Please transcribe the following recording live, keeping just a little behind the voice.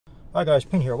Hi guys,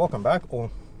 Pin here, welcome back, or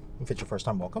if it's your first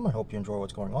time, welcome. I hope you enjoy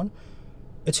what's going on.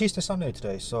 It's Easter Sunday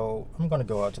today, so I'm going to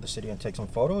go out to the city and take some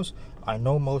photos. I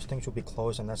know most things will be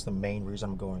closed, and that's the main reason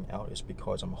I'm going out, is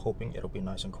because I'm hoping it'll be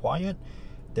nice and quiet.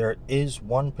 There is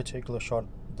one particular shot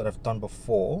that I've done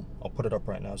before, I'll put it up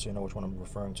right now so you know which one I'm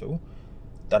referring to,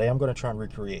 that I am going to try and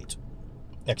recreate,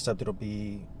 except it'll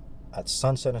be at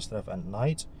sunset instead of at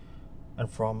night, and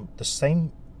from the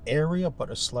same area but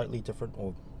a slightly different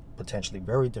or potentially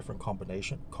very different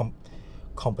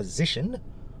composition.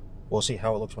 We'll see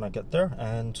how it looks when I get there,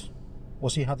 and we'll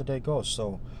see how the day goes.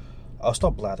 So I'll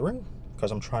stop blathering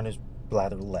because I'm trying to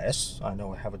blather less. I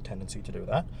know I have a tendency to do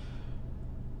that.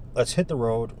 Let's hit the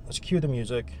road, let's cue the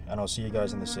music, and I'll see you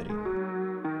guys in the city.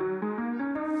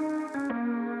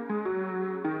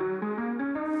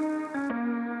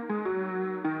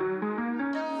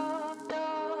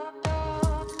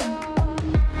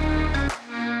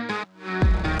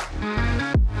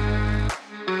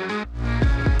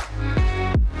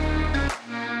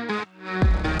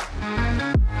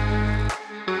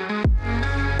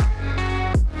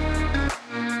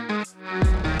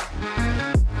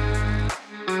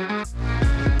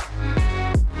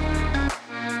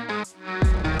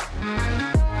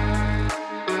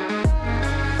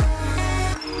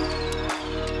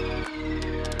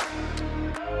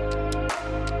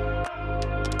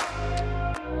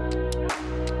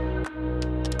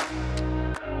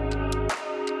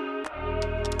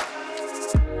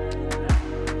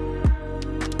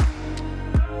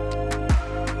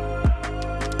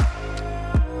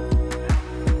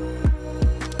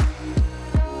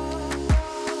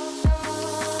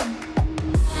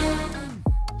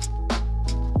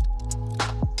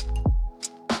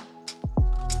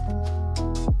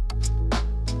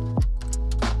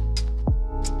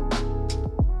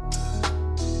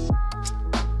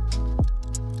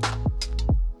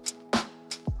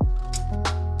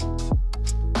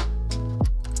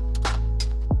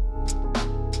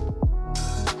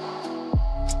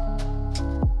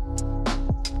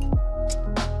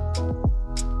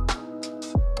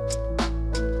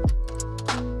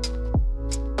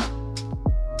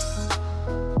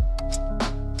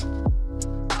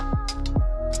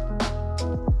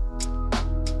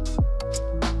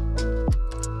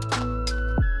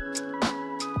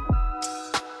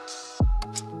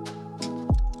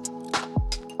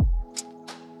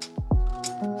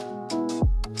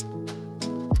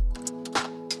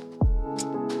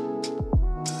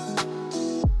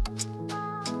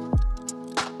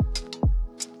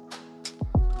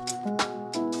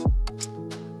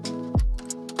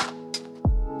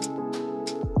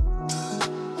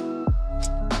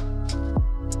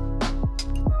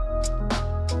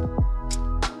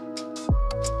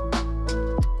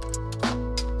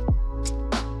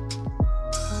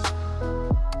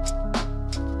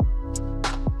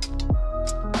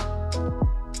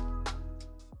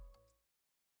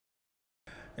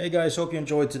 Hey guys, hope you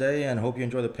enjoyed today and hope you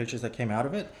enjoy the pictures that came out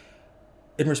of it.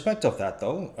 In respect of that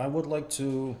though, I would like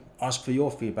to ask for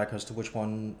your feedback as to which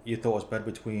one you thought was better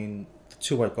between the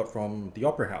two I got from the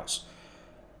Opera House.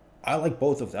 I like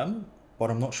both of them, but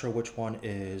I'm not sure which one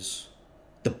is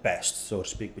the best, so to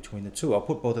speak, between the two. I'll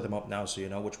put both of them up now so you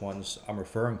know which ones I'm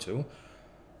referring to.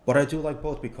 But I do like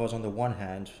both because on the one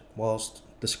hand, whilst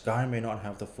the sky may not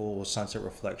have the full sunset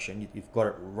reflection, you've got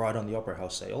it right on the Opera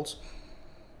House sails.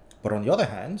 But on the other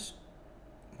hand,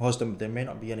 whilst there may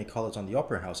not be any colors on the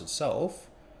Opera House itself,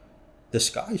 the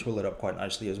skies were lit up quite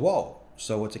nicely as well.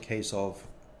 So it's a case of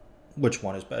which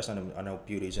one is best. I know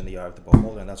beauty is in the eye of the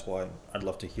beholder, and that's why I'd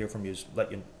love to hear from you,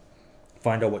 let you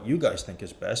find out what you guys think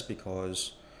is best,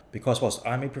 because whilst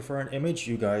I may prefer an image,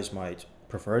 you guys might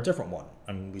prefer a different one.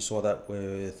 I mean, we saw that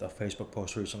with a Facebook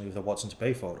post recently with the Watson's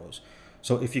Bay photos.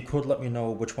 So if you could let me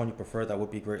know which one you prefer, that would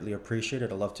be greatly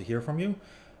appreciated. I'd love to hear from you.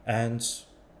 And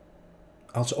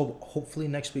also, hopefully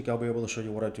next week I'll be able to show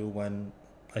you what I do when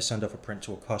I send off a print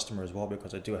to a customer as well,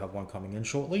 because I do have one coming in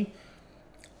shortly.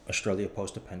 Australia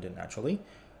Post dependent, naturally.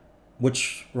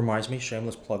 Which reminds me,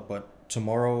 shameless plug, but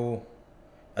tomorrow,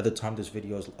 at the time this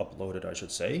video is uploaded, I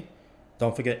should say,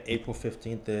 don't forget April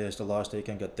 15th is the last day you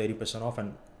can get 30% off,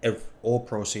 and all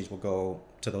proceeds will go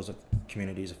to those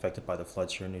communities affected by the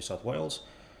floods here in New South Wales.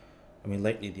 I mean,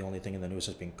 lately the only thing in the news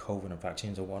has been COVID and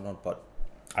vaccines and whatnot, but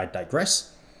I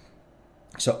digress.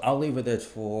 So I'll leave it there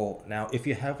for now. If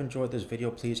you have enjoyed this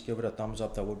video, please give it a thumbs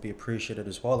up. That would be appreciated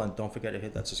as well. And don't forget to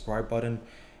hit that subscribe button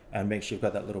and make sure you've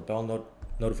got that little bell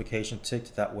notification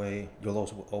ticked. That way you'll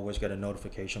also always get a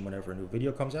notification whenever a new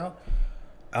video comes out.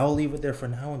 I'll leave it there for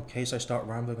now in case I start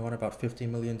rambling on about 50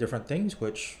 million different things,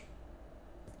 which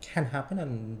can happen,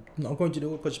 and I'm not going to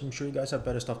do it because I'm sure you guys have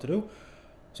better stuff to do.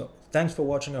 So thanks for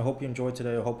watching. I hope you enjoyed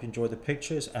today. I hope you enjoyed the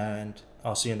pictures, and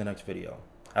I'll see you in the next video.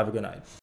 Have a good night.